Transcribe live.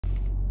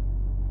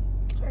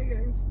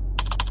guys.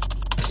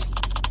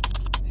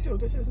 So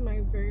this is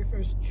my very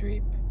first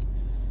trip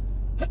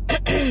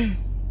to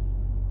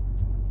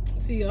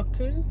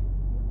Yorkton,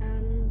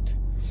 and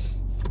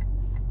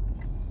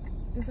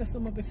these are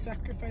some of the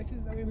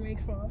sacrifices that we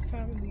make for our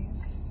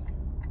families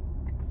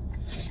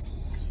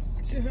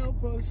to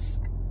help us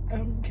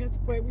get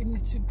where we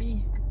need to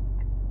be.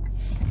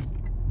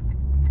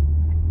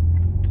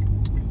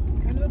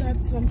 I know that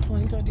at some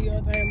point or the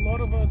other, a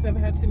lot of us have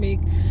had to make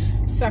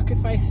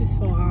sacrifices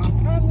for our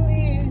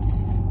families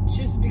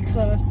just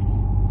because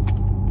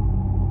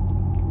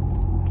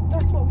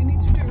that's what we need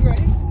to do, right?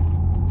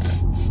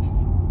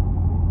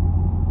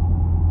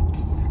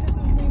 This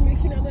is me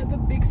making another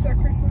big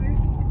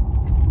sacrifice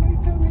for my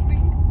family.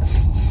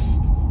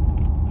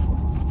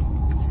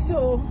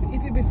 So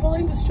if you've been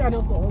following this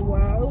channel for a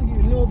while, you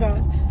know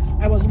that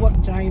I was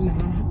work China,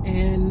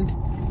 and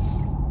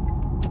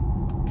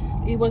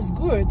it was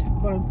good,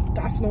 but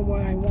that's not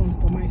what I want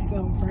for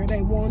myself, right?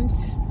 I want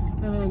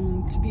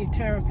to be a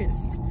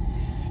therapist,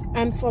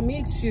 and for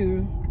me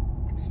to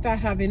start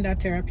having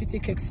that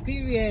therapeutic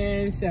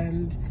experience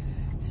and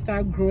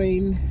start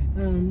growing.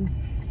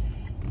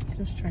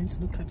 Just trying to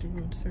look at the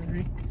road,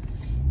 sorry.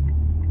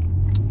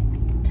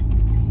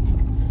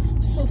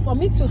 So for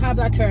me to have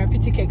that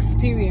therapeutic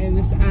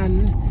experience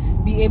and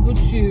be able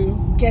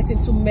to get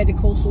into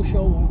medical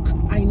social work,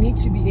 I need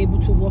to be able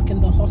to work in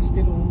the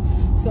hospital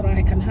so that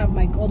I can have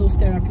like all those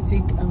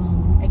therapeutic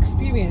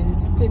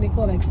experience,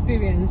 clinical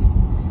experience.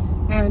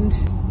 And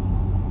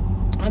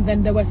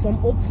then there were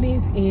some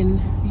openings in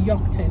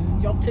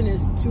Yorkton. Yorkton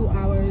is 2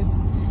 hours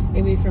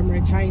away from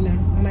Regina,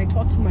 and I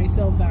thought to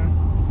myself that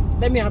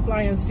let me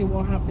apply and see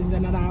what happens.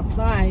 And then I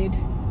applied,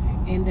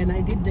 and then I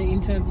did the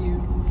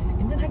interview,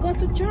 and then I got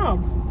the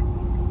job.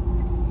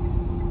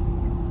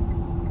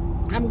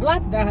 I'm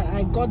glad that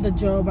I got the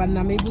job, and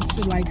I'm able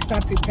to like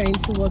start preparing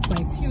towards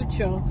my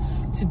future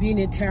to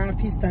being a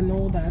therapist and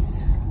all that.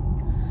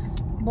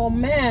 But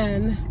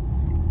man,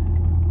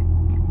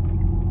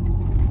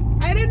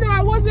 I didn't know,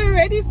 I wasn't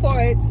ready for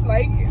it.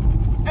 Like,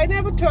 I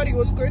never thought it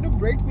was going to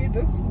break me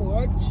this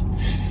much.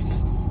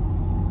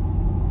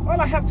 All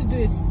I have to do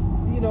is,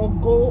 you know,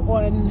 go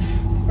on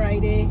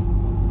Friday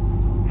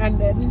and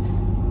then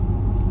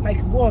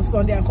like go on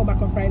Sunday and come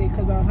back on Friday,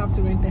 because I'll have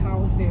to rent the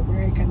house there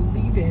where I can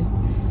live in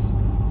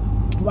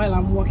while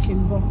I'm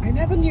working. But I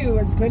never knew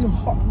it was going to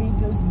hurt me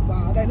this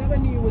bad. I never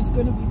knew it was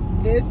going to be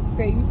this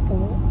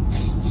painful,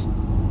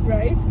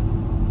 right?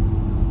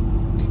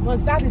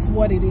 But that is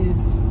what it is.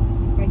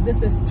 Like,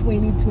 this is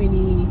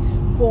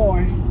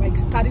 2024, like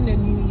starting a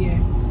new year.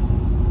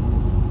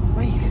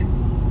 Like,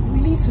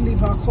 we need to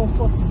leave our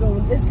comfort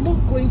zone. It's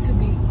not going to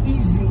be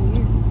easy.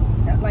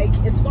 Like,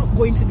 it's not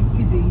going to be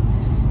easy.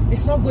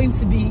 It's not going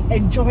to be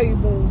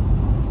enjoyable.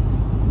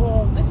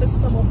 But this is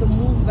some of the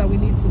moves that we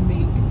need to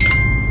make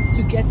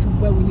to get to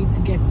where we need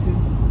to get to.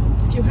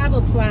 If you have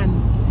a plan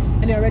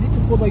and you're ready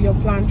to follow your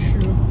plan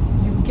through,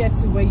 you get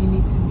to where you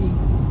need to be.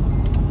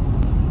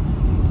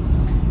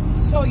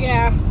 So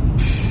yeah,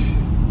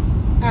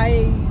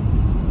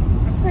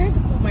 I've started to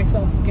put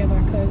myself together,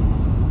 because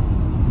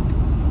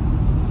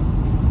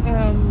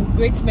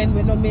great men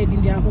were not made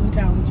in their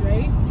hometowns,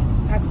 right?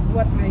 That's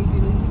what I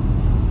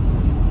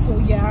believe. So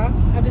yeah,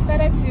 I've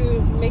decided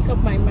to make up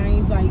my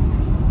mind, like,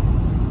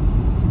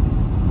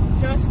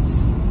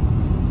 just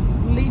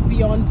live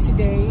beyond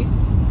today.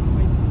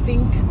 Like,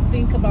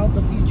 think about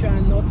the future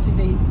and not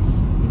today.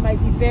 It might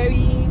be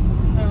very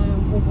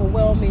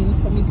overwhelming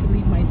for me to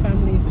leave my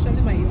family,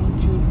 especially my young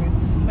children.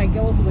 My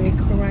girls were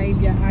crying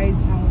their eyes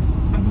out.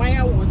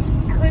 Amaya was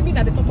screaming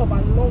at the top of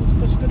her lungs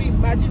because she couldn't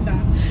imagine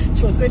that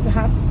she was going to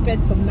have to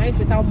spend some nights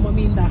without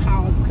mommy in the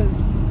house, because,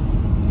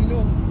 you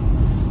know,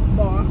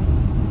 but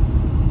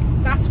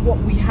that's what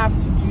we have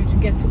to do to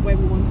get to where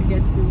we want to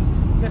get to.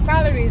 The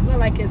salary is not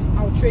like it's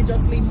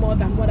outrageously more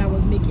than what I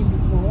was making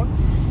before,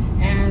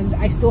 and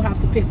I still have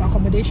to pay for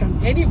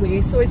accommodation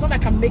anyway, so it's not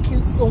like I'm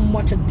making so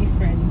much a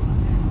difference.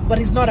 But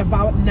it's not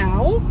about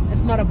now,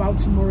 it's not about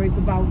tomorrow, it's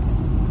about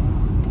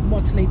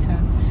much later.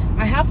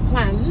 I have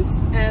plans,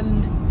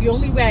 and the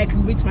only way I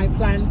can reach my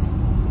plans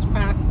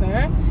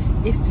faster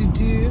is to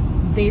do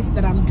this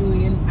that I'm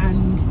doing,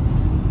 and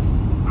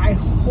I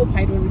hope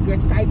I don't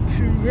regret it. I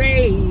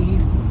pray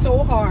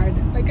so hard,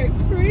 like I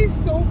pray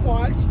so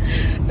much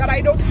that I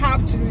don't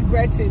have to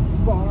regret it.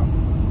 But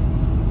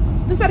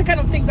these are the kind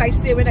of things I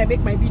say when I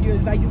make my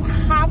videos, that you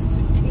have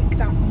to take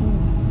that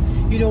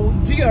move. You know,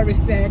 do your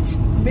research,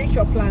 make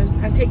your plans,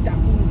 and take that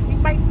move. It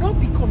might not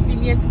be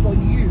convenient for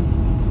you.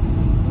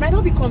 It might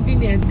not be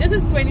convenient. This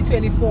is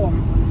 2024,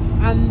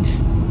 and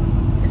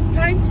it's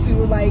time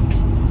to like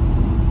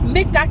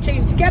make that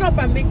change. Get up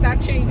and make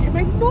that change. It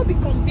might not be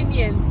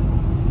convenient,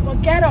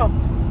 but get up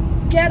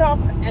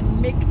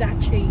and make that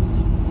change.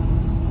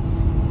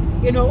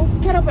 You know,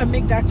 get up and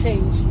make that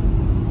change.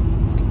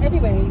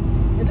 Anyway,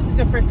 if this is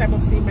the first time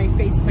of seeing my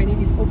face, my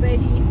name is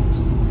Obehi.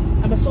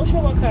 I'm a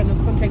social worker and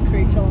a content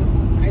creator.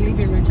 I live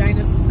in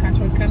Regina,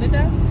 Saskatchewan,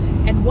 Canada,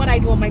 and what I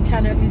do on my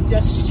channel is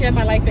just share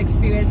my life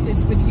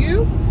experiences with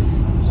you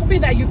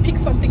hoping that you pick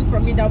something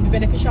from me that will be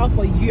beneficial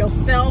for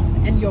yourself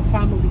and your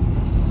family.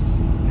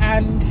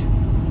 And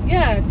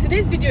yeah,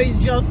 today's video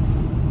is just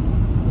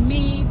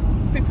me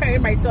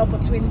preparing myself for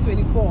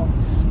 2024.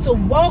 So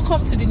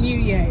welcome to the new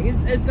year.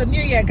 It's the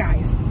new year,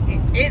 guys.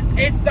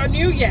 It's the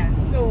new year.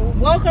 So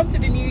welcome to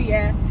the new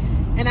year,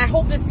 and I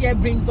hope this year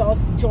brings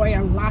us joy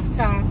and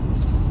laughter.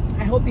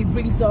 I hope it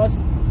brings us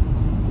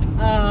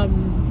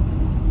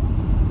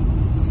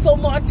so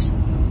much,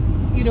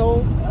 you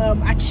know,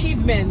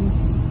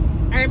 achievements.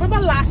 I remember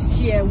last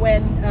year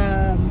when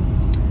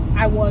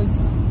I was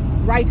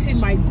writing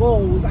my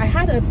goals. I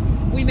had a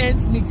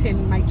women's meeting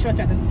in my church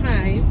at the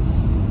time,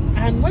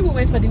 and when we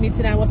went for the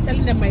meeting, I was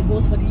telling them my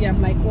goals for the year.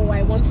 I'm like, oh,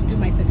 I want to do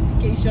my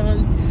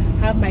certifications,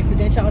 have my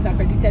credentials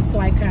accredited so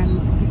I can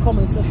become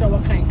a social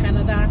worker in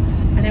Canada,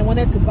 and I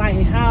wanted to buy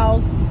a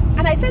house,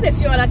 and I said a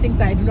few other things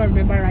that I do not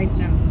remember right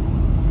now.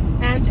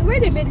 And the way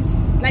they made it,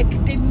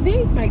 like, they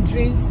made my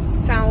dreams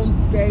sound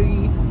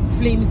very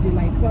flimsy,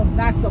 like, well,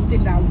 that's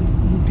something that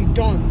would be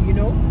done, you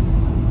know.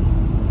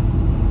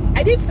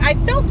 I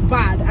felt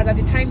bad at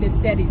the time they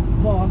said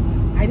it, but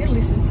I didn't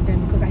listen to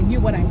them because I knew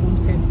what I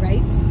wanted,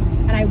 right?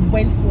 And I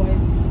went for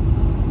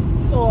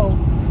it. So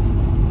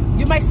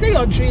you might say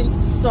your dreams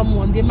to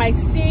someone, they might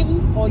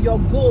seem, or your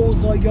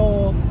goals or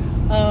your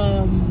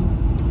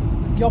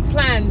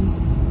plans,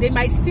 they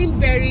might seem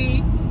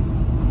very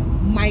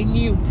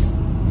minute,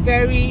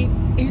 very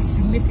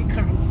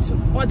insignificant to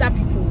other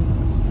people,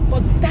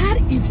 but that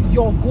is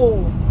your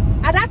goal.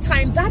 At that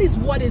time, that is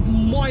what is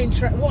more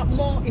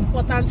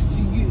important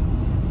to you.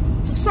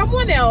 To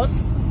someone else,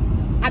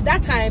 at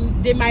that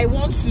time, they might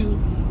want to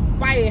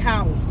buy a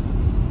house.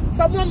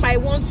 Someone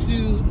might want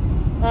to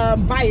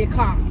buy a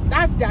car.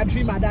 That's their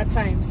dream at that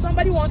time.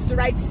 Somebody wants to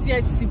write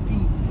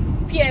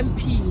CSCP,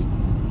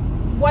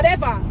 PMP,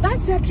 whatever.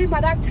 That's their dream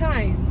at that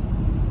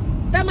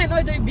time. That might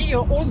not be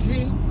your own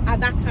dream at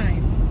that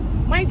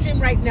time. My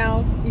dream right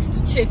now is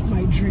to chase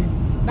my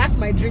dream. That's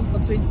my dream for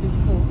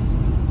 2024.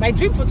 My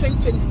dream for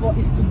 2024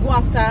 is to go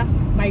after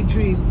my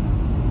dream.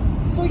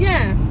 So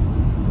yeah,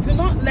 do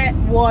not let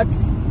what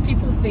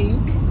people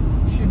think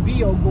should be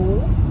your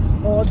goal,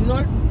 or do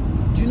not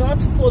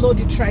follow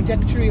the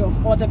trajectory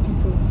of other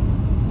people.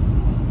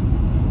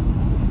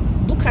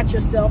 Look at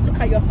yourself, look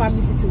at your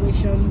family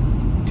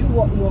situation, do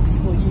what works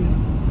for you.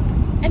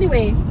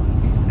 Anyway,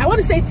 I want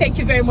to say thank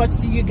you very much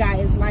to you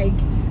guys. Like,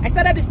 I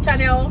started this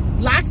channel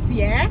last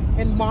year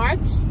in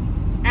March,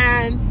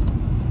 and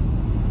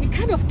it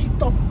kind of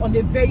kicked off on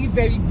a very,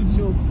 very good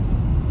note.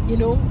 You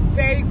know,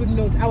 very good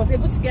note. I was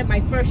able to get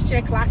my first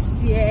check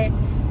last year.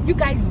 You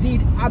guys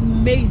did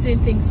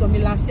amazing things for me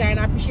last year, and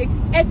I appreciate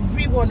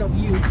every one of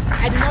you.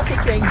 I do not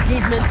take your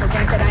engagement for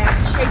granted. I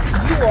appreciate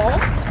you all.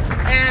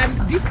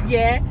 And this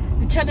year,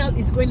 the channel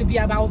is going to be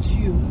about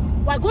you.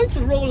 We're going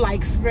to roll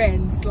like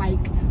friends. Like,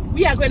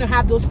 we are going to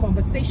have those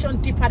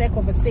conversations, deep-hearted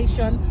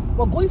conversation.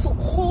 We're going to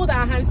hold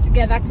our hands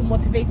together to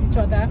motivate each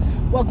other.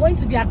 We're going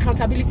to be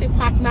accountability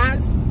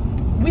partners.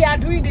 We are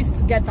doing this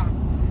together.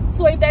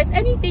 So if there's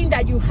anything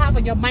that you have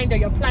on your mind that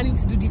you're planning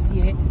to do this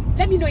year,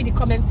 let me know in the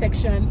comment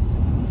section.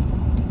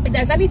 If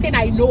there's anything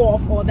I know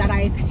of or that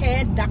I've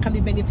heard that can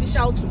be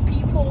beneficial to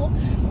people,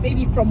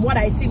 maybe from what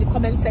I see in the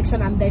comment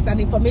section, and there's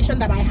an information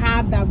that I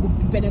have that would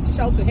be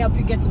beneficial to help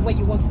you get to where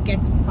you want to get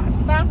to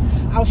faster,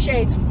 I'll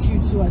share it with you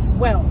too as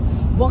well.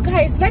 But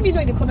guys, let me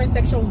know in the comment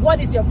section,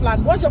 what is your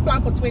plan? What's your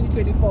plan for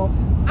 2024?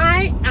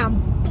 I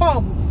am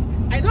pumped.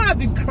 I know I've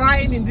been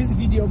crying in this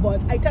video,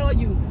 but I tell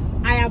you,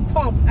 I am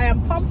pumped. I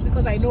am pumped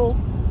because I know,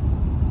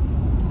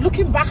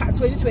 looking back at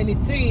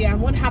 2023 and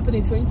what happened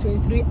in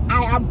 2023,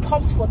 I am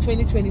pumped for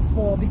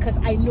 2024 because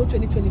I know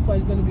 2024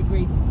 is going to be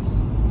great.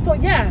 So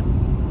yeah,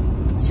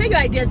 share your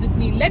ideas with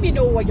me. Let me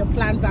know what your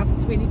plans are for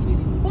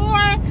 2024.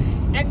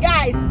 And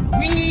guys,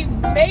 we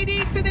made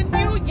it to the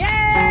new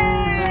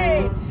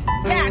year.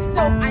 Yeah, so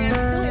I am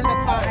still in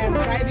the car. I am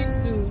driving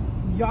to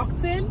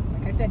Yorkton.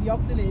 Like I said,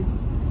 Yorkton is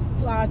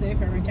 2 hours away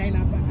from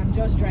Regina, but I'm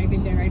just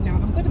driving there right now.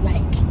 I'm gonna,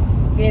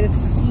 like, it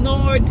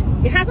snowed.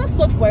 It hasn't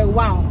snowed for a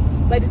while,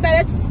 but it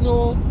decided to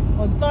snow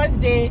on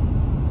Thursday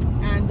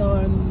and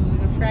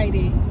on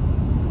Friday.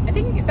 I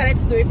think it started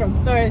snowing from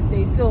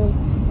Thursday, so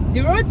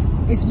the road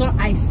is not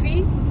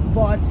icy,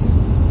 but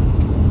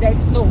there's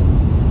snow,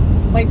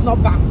 but it's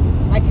not bad.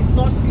 Like, it's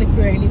not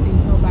slippery or anything.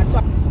 It's not bad.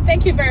 So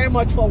thank you very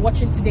much for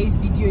watching today's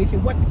video. If you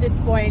watched this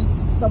point,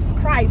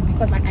 subscribe,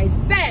 because like I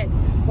said,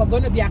 we're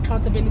going to be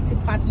accountability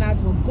partners.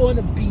 We're going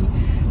to be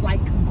like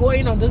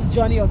going on this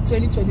journey of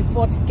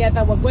 2024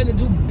 together. We're going to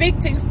do big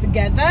things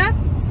together.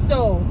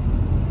 So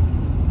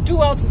do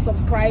well to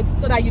subscribe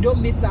so that you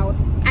don't miss out.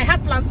 I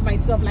have plans for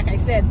myself. Like I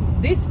said,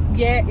 this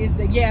year is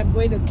the year I'm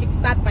going to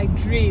kickstart my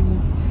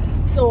dreams.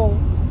 So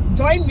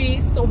join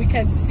me so we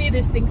can see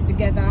these things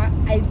together.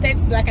 I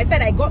intend to, like I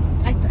said, I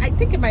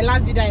think in my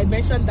last video I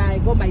mentioned that I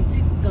got my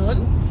teeth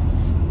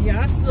done.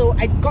 Yeah, so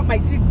I got my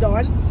teeth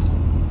done.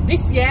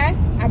 This year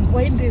I'm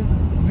going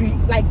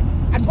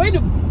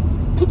to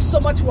put so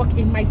much work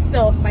in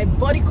myself, my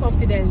body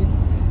confidence.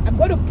 I'm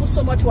going to put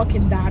so much work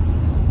in that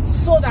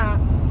so that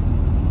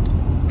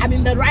I'm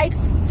in the right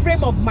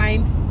frame of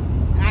mind,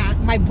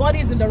 my body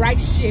is in the right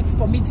shape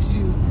for me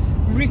to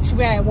reach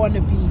where I want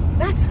to be.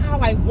 That's how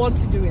I want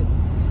to do it.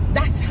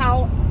 That's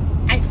how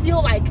I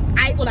feel like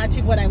I will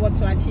achieve what I want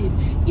to achieve.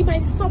 It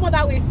might be some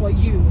other way for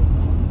you,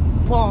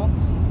 but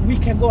we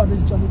can go on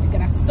this journey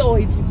together. So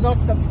if you've not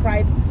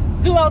subscribed,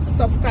 do well to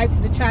subscribe to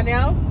the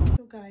channel.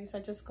 So guys, I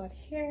just got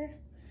here.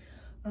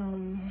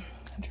 I'm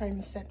trying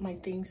to set my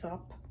things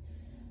up.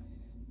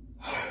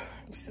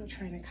 I'm still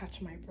trying to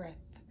catch my breath.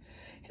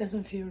 It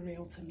doesn't feel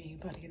real to me,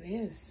 but it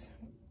is.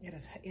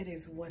 It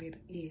is what it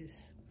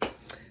is.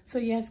 So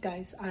yes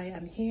guys, I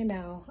am here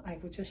now. I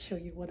will just show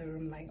you what the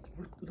room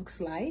looks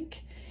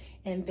like,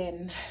 and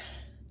then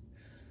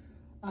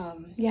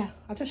yeah,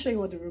 I'll just show you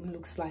what the room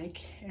looks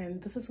like.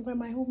 And this is where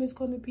my home is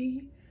going to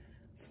be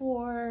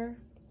for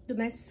the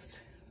next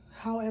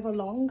however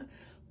long,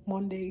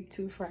 Monday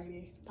to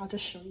Friday. I'll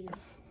just show you.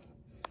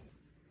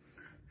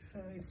 So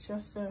it's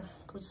just a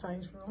good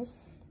size room.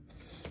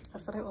 I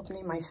started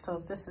opening my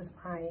stuff. This is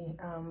my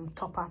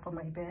topper for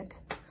my bed.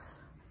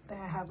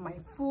 There I have my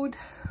food.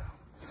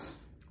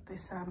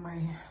 These are my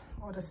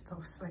other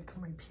stuffs, like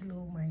my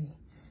pillow, my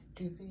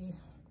duvet.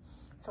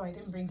 So I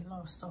didn't bring a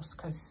lot of stuff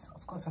because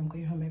of course I'm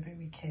going home every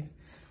weekend.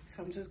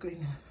 So I'm just going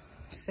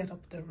to set up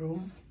the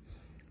room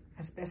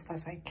as best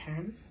as I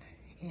can,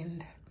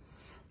 and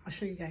I'll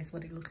show you guys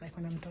what it looks like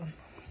when I'm done.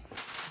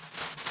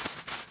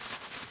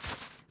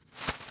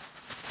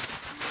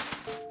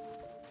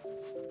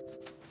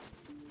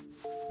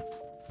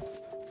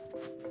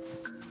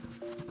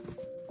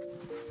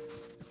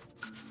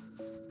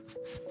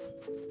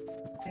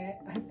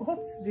 I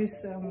bought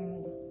this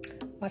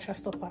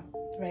mattress topper,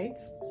 right?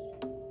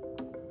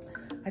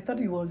 I thought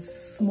it was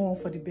small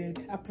for the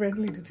bed.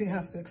 Apparently the thing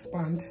has to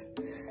expand.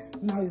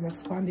 Now it's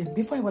expanding.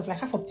 Before it was like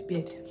half of the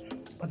bed,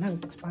 but now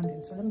it's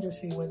expanding. So let me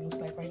just show you what it looks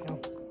like right now.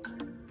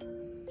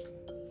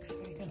 So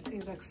you can see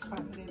it's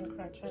expanding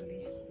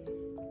gradually.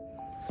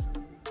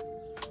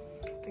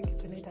 I think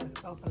it will need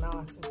about an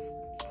hour to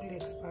fully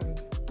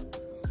expand.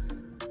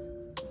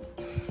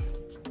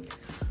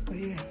 But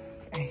yeah,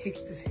 I hate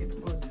this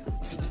headboard.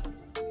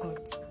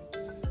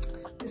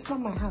 It's not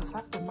my house, I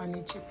have to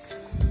manage it.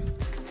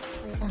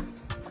 Yeah.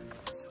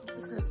 So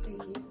this is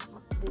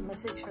the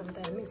message from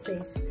them. It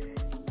says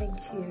thank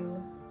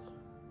you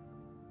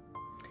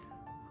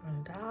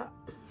on that.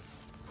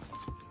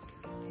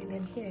 And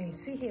then here, you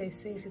see here it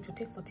says it will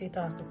take 48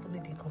 hours to fully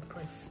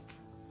decompress.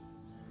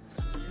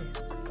 See,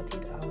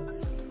 48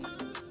 hours.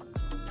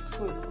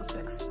 So it's supposed to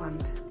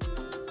expand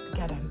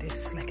bigger than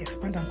this, like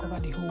expand and cover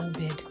the whole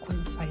bed,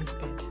 queen size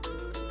bed.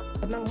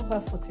 But now I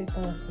have 48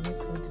 hours to wait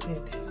for the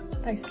bed.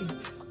 I sleep.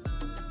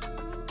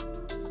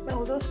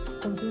 I'll just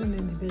continue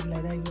in the bed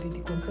like that. It will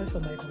decompress for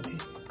my body.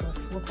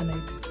 Because what can I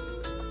do?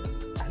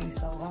 At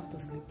least I'll have to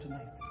sleep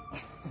tonight.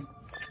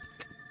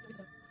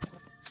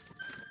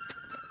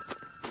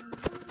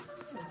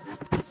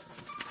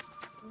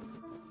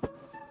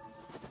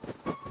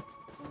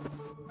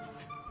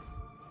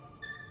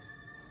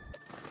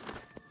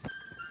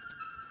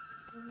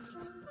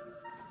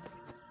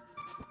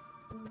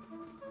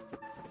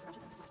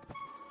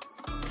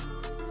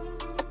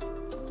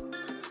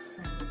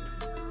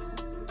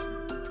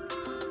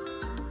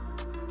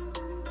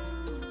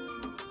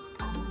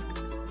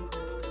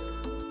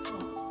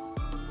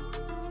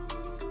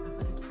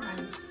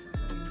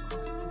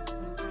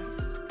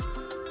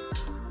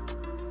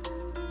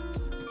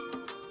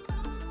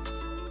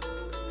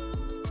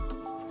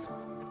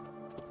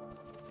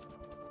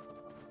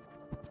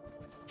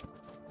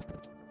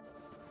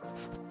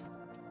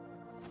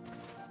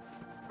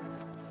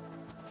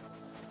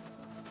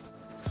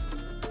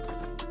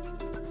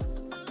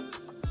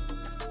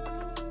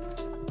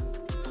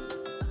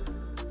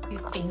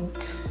 Think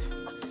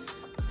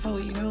so,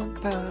 you know,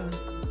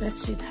 the bed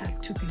sheet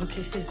had 2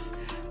 pillowcases,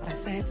 but I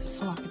decided to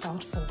swap it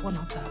out for one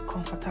of the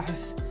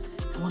comforters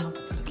and one of the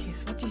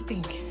pillowcases. What do you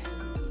think?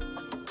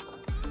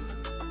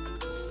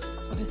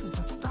 So this is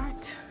a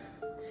start.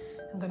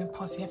 I'm gonna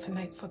pause here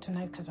for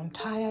tonight because I'm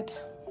tired.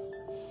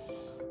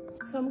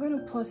 So I'm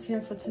gonna pause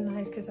here for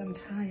tonight because I'm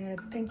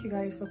tired. Thank you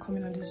guys for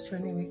coming on this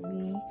journey with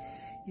me.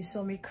 You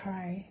saw me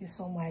cry, you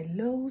saw my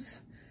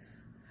lows.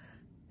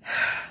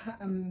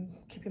 I'm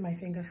keeping my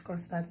fingers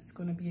crossed that it's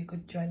going to be a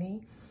good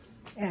journey.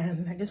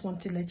 And I just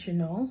want to let you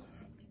know,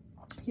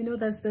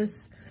 there's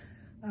this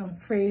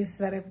phrase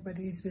that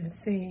everybody's been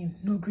saying,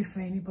 no grief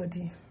for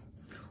anybody.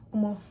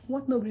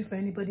 What no grief for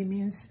anybody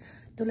means?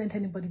 Don't let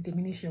anybody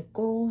diminish your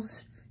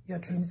goals. Your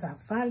dreams are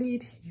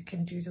valid. You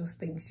can do those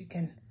things. You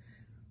can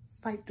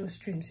fight those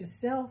dreams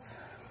yourself.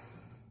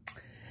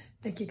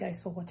 Thank you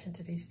guys for watching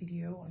today's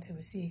video. Until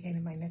we see you again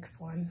in my next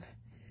one.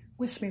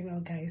 Wish me well,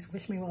 guys.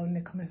 Wish me well in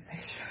the comment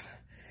section.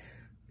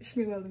 Wish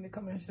me well in the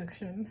comment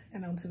section.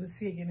 And until we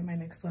see you again in my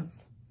next one.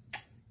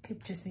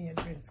 Keep chasing your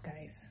dreams,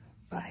 guys.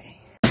 Bye.